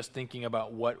 Or are we just thinking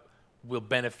about what will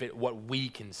benefit what we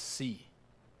can see?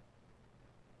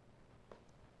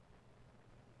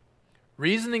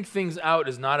 Reasoning things out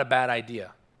is not a bad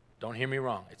idea. Don't hear me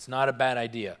wrong. It's not a bad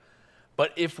idea.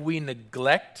 But if we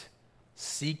neglect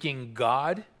seeking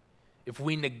God, if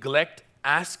we neglect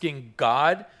asking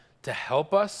God to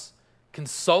help us,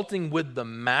 consulting with the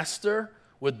master,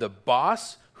 with the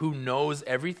boss who knows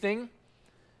everything,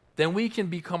 then we can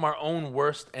become our own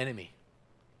worst enemy.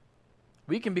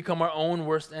 We can become our own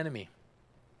worst enemy.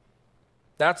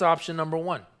 That's option number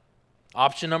 1.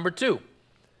 Option number 2.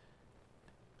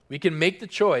 We can make the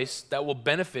choice that will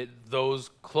benefit those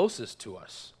closest to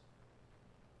us.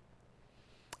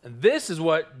 And this is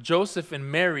what Joseph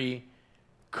and Mary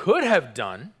could have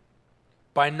done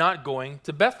by not going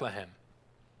to Bethlehem.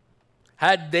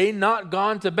 Had they not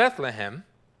gone to Bethlehem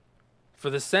for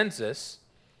the census,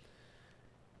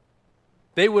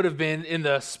 they would have been in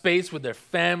the space with their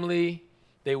family.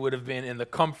 They would have been in the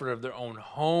comfort of their own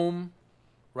home,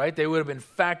 right? They would have been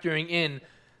factoring in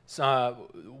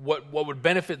what would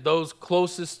benefit those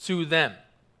closest to them.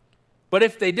 But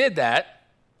if they did that,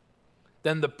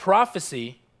 then the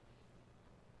prophecy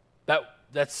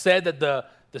that said that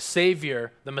the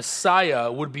Savior, the Messiah,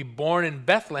 would be born in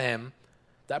Bethlehem,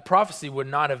 that prophecy would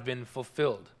not have been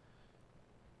fulfilled.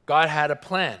 God had a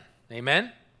plan.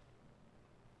 Amen?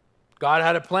 God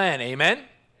had a plan. Amen?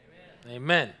 Amen.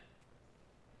 Amen.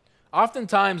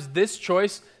 Oftentimes, this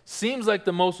choice seems like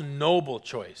the most noble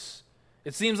choice.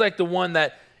 It seems like the one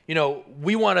that,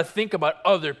 we want to think about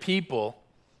other people,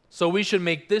 so we should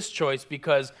make this choice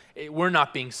because we're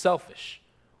not being selfish.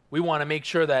 We want to make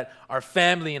sure that our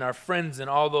family and our friends and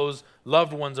all those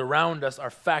loved ones around us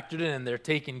are factored in and they're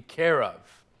taken care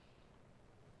of.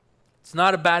 It's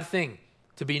not a bad thing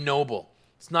to be noble.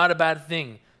 It's not a bad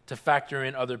thing to factor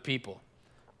in other people.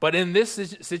 But in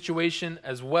this situation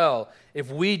as well, if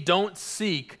we don't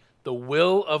seek the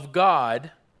will of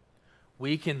God,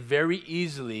 we can very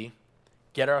easily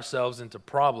get ourselves into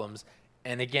problems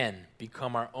and again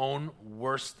become our own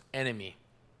worst enemy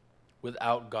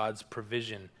without God's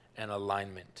provision and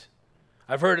alignment.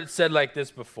 I've heard it said like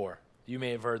this before. You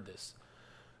may have heard this.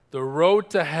 The road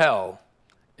to hell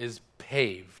is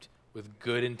paved with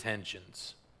good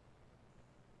intentions.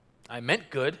 I meant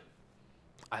good.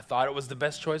 I thought it was the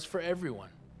best choice for everyone.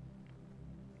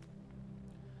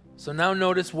 So now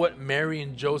notice what Mary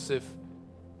and Joseph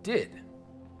did.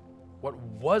 What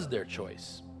was their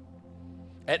choice?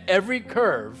 At every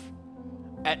curve,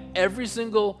 at every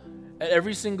single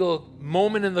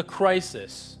moment in the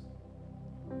crisis,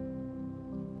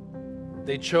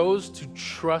 they chose to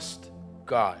trust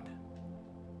God.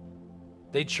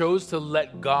 They chose to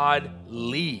let God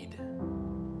lead.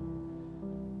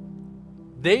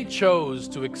 They chose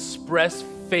to express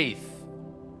faith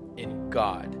in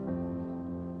God.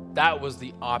 That was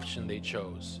the option they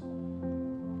chose.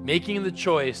 Making the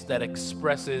choice that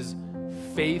expresses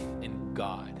faith in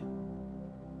God.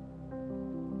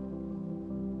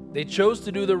 They chose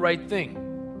to do the right thing,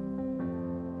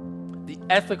 the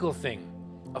ethical thing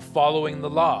of following the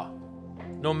law,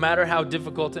 no matter how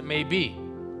difficult it may be.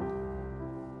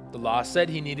 The law said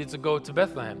he needed to go to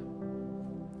Bethlehem.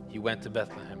 He went to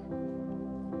Bethlehem,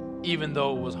 even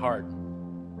though it was hard.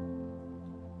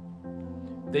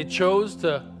 They chose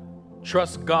to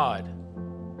trust God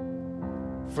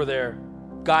for their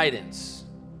guidance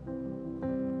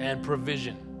and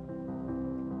provision.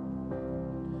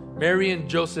 Mary and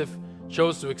Joseph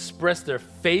chose to express their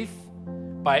faith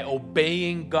by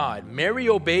obeying God. Mary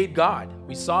obeyed God.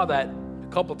 We saw that a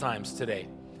couple times today.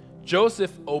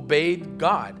 Joseph obeyed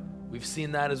God. We've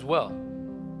seen that as well.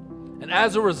 And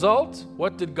as a result,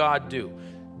 what did God do?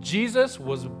 Jesus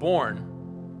was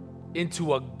born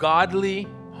into a godly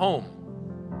home.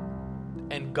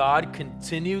 And God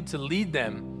continued to lead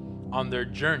them on their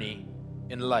journey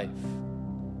in life.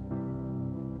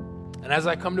 And as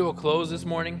I come to a close this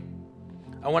morning,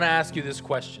 I want to ask you this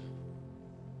question.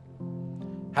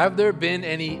 Have there been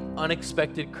any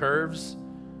unexpected curves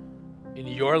in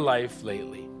your life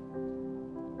lately?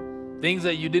 Things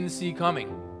that you didn't see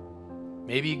coming.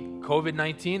 Maybe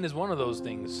COVID-19 is one of those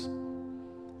things.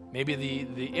 Maybe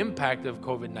the impact of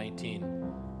COVID-19,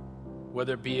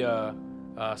 whether it be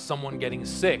someone getting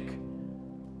sick,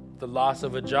 the loss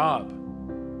of a job.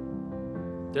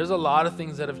 There's a lot of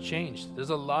things that have changed. There's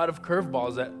a lot of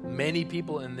curveballs that many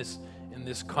people in this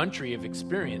country have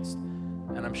experienced.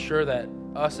 And I'm sure that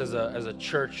us as a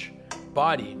church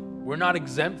body, we're not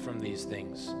exempt from these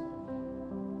things.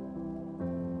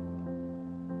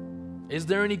 Is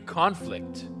there any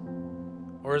conflict?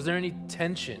 Or is there any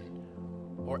tension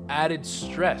or added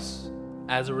stress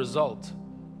as a result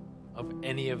of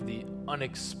any of the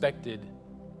unexpected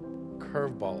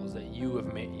curveballs that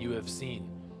you have seen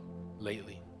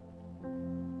lately?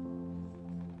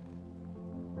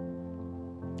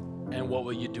 And what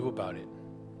will you do about it?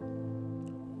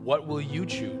 What will you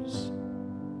choose?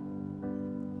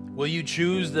 Will you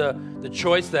choose the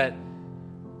choice that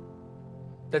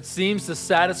seems to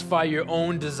satisfy your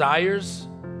own desires,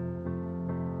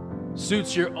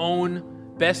 suits your own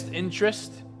best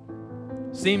interest,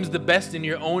 seems the best in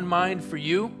your own mind for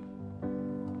you?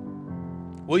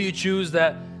 Will you choose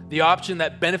the option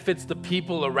that benefits the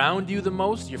people around you the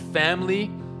most, your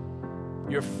family,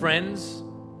 your friends,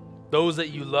 those that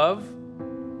you love?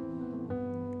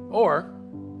 Or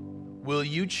will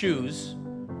you choose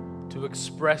to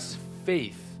express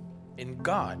faith in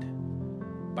God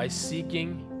by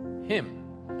seeking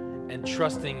Him and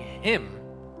trusting Him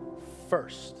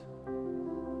first?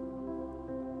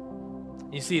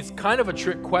 You see, it's kind of a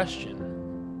trick question.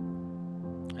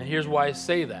 And here's why I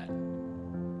say that.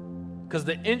 Because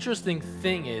the interesting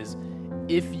thing is,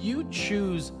 if you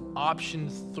choose option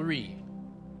 3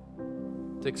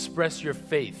 to express your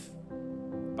faith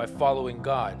by following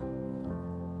God,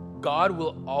 God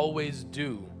will always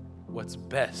do what's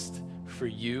best for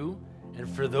you and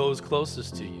for those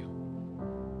closest to you.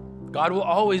 God will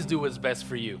always do what's best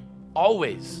for you.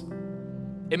 Always.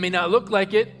 It may not look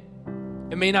like it.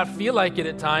 It may not feel like it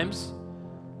at times.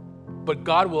 But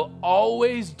God will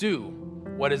always do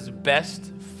what is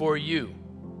best for you.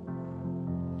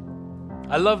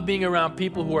 I love being around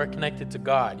people who are connected to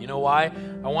God. You know why?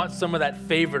 I want some of that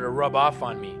favor to rub off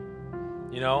on me.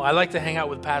 You know, I like to hang out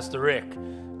with Pastor Rick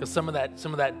because some of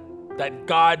that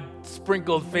God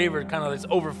sprinkled favor kind of just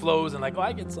overflows and like, oh,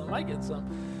 I get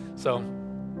some. So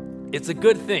it's a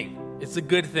good thing. It's a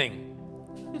good thing.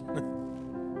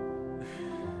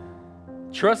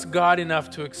 Trust God enough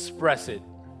to express it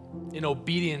in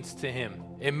obedience to Him.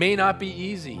 It may not be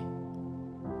easy.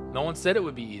 No one said it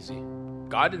would be easy.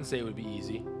 God didn't say it would be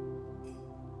easy.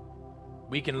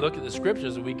 We can look at the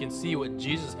scriptures and we can see what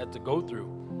Jesus had to go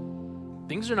through.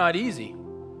 Things are not easy,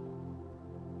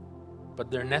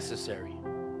 but they're necessary.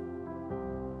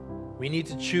 We need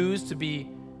to choose to be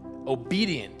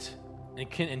obedient,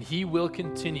 and He will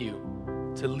continue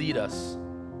to lead us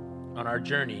on our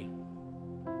journey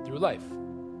through life.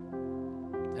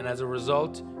 And as a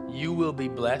result, you will be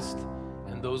blessed,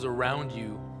 and those around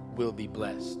you will be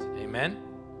blessed. Amen?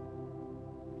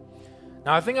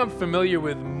 Now, I think I'm familiar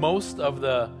with most of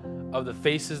the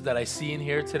faces that I see in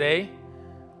here today.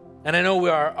 And I know we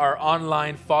are our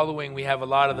online following. We have a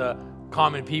lot of the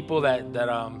common people that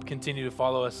continue to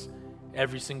follow us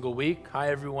every single week. Hi,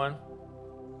 everyone.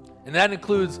 And that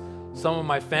includes some of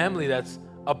my family that's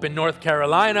up in North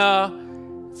Carolina,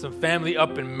 some family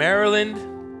up in Maryland.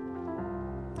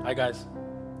 Hi, guys.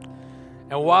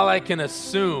 And while I can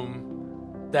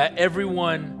assume that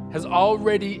everyone has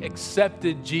already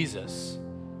accepted Jesus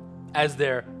as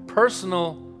their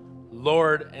personal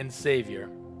Lord and Savior,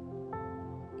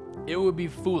 it would be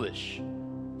foolish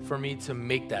for me to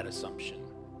make that assumption.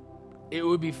 It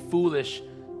would be foolish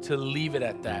to leave it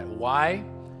at that. Why?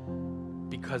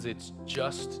 Because it's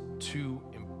just too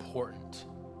important.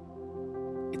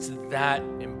 It's that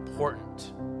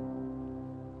important.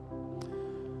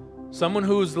 Someone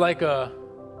who's like a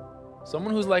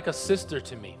sister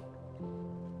to me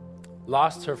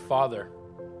lost her father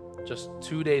just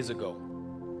 2 days ago.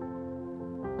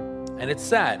 And it's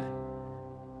sad.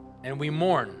 And we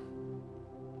mourn.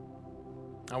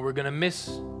 And we're going to miss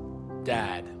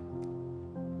Dad.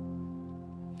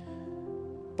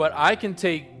 But I can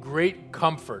take great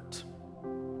comfort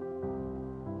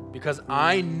because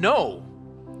I know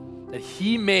that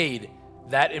he made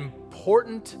that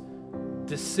important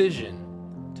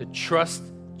decision to trust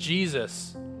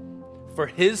Jesus for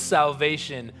his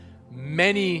salvation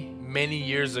many, many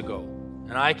years ago.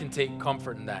 And I can take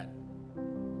comfort in that.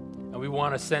 And we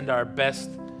want to send our best,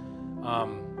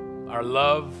 our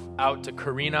love out to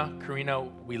Karina. Karina,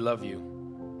 we love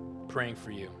you. Praying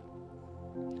for you.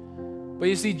 But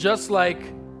you see, just like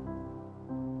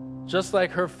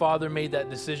her father made that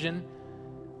decision,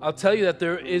 I'll tell you that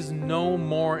there is no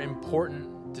more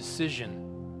important decision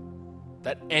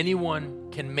that anyone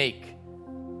can make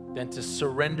than to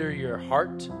surrender your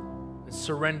heart and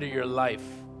surrender your life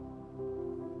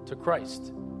to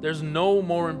Christ. There's no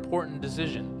more important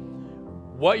decision.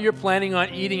 What you're planning on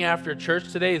eating after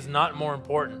church today is not more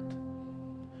important.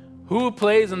 Who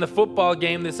plays in the football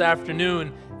game this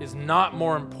afternoon is not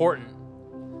more important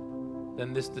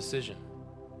than this decision.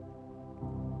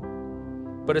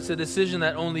 But it's a decision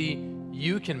that only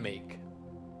you can make.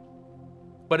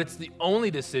 But it's the only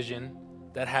decision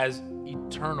that has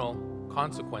eternal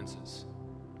consequences.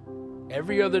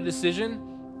 Every other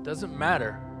decision doesn't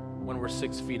matter when we're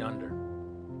 6 feet under.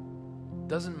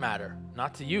 Doesn't matter.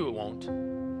 Not to you, it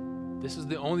won't. This is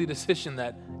the only decision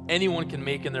that anyone can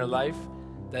make in their life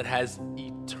that has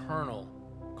eternal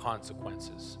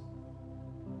consequences.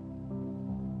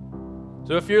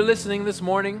 So if you're listening this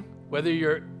morning, whether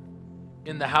you're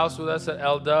in the house with us at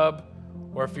LDub,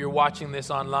 or if you're watching this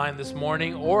online this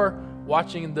morning, or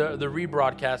watching the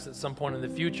rebroadcast at some point in the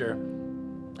future,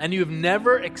 and you've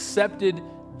never accepted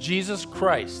Jesus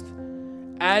Christ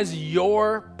as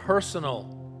your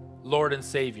personal Lord and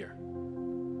Savior.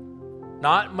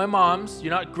 Not my mom's.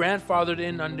 You're not grandfathered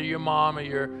in under your mom or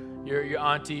your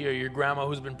auntie or your grandma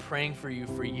who's been praying for you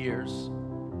for years.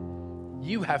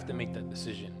 You have to make that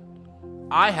decision.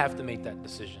 I have to make that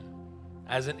decision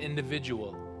as an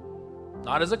individual.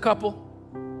 Not as a couple,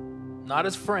 not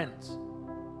as friends,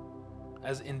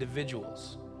 as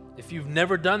individuals. If you've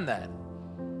never done that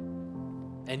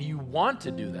and you want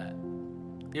to do that,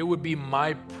 it would be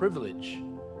my privilege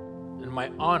and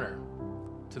my honor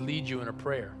to lead you in a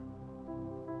prayer.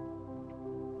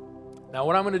 Now,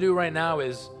 what I'm going to do right now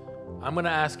is I'm going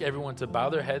to ask everyone to bow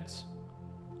their heads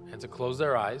and to close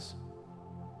their eyes.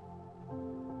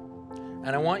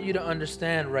 And I want you to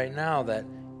understand right now that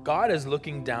God is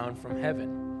looking down from heaven.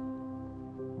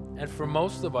 And for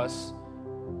most of us,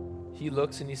 he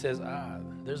looks and he says,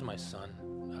 there's my son.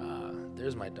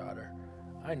 There's my daughter.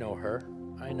 I know her.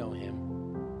 I know him.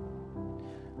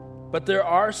 But there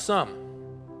are some,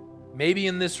 maybe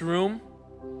in this room,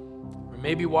 or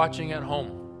maybe watching at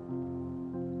home,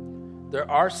 there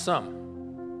are some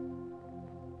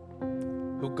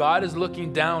who God is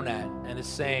looking down at and is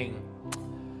saying,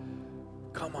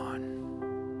 come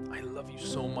on, I love you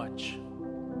so much.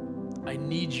 I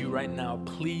need you right now.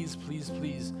 Please, please,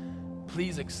 please,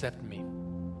 please accept me.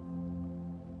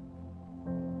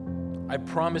 I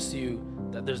promise you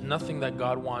that there's nothing that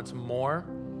God wants more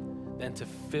than to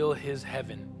fill his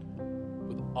heaven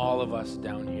with all of us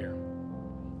down here.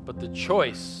 But the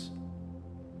choice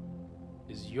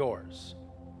is yours.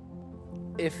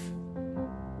 If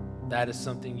that is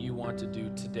something you want to do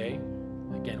today,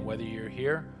 again, whether you're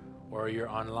here or you're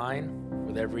online,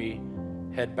 with every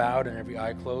head bowed and every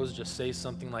eye closed, just say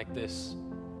something like this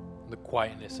in the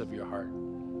quietness of your heart.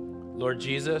 Lord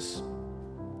Jesus,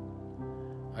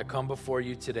 I come before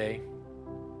you today,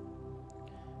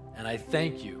 and I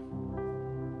thank you.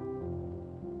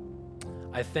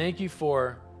 I thank you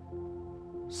for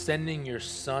sending your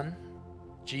Son,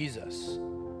 Jesus,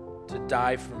 to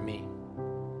die for me.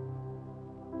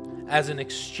 As an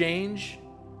exchange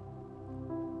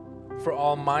for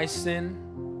all my sin,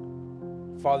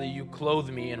 Father, you clothe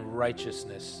me in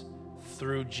righteousness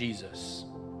through Jesus.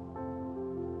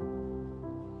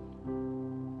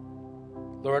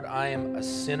 Lord, I am a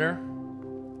sinner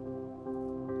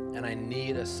and I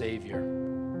need a Savior.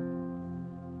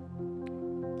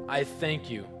 I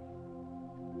thank you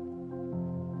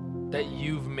that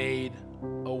you've made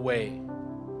a way.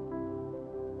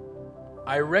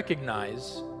 I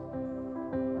recognize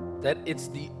that it's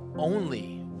the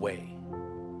only way.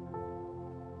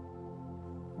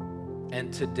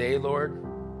 And today, Lord,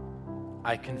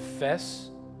 I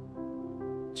confess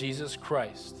Jesus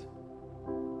Christ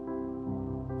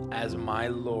as my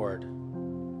Lord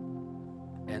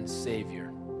and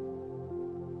Savior.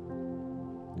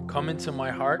 Come into my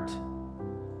heart,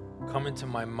 come into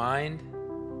my mind.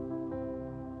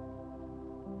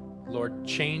 Lord,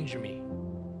 change me.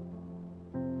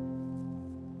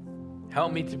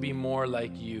 Help me to be more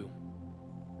like you.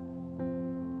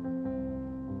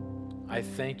 I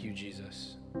thank you,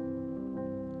 Jesus,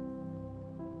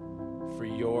 for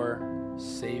your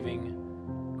saving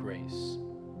grace.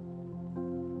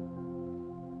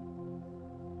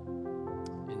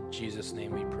 In Jesus'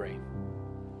 name we pray.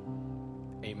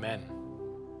 Amen.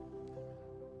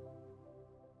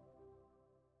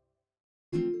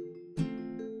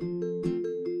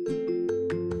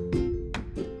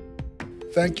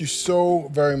 Thank you so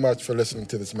very much for listening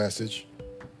to this message.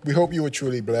 We hope you were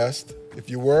truly blessed. If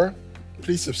you were,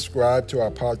 please subscribe to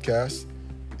our podcast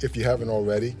if you haven't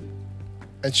already,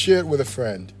 and share it with a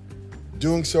friend.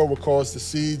 Doing so will cause the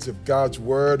seeds of God's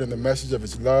word and the message of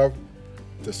his love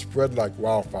to spread like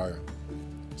wildfire.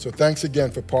 So thanks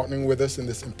again for partnering with us in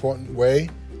this important way.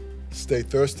 Stay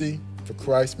thirsty for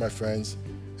Christ, my friends,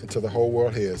 until the whole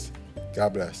world hears.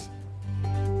 God bless.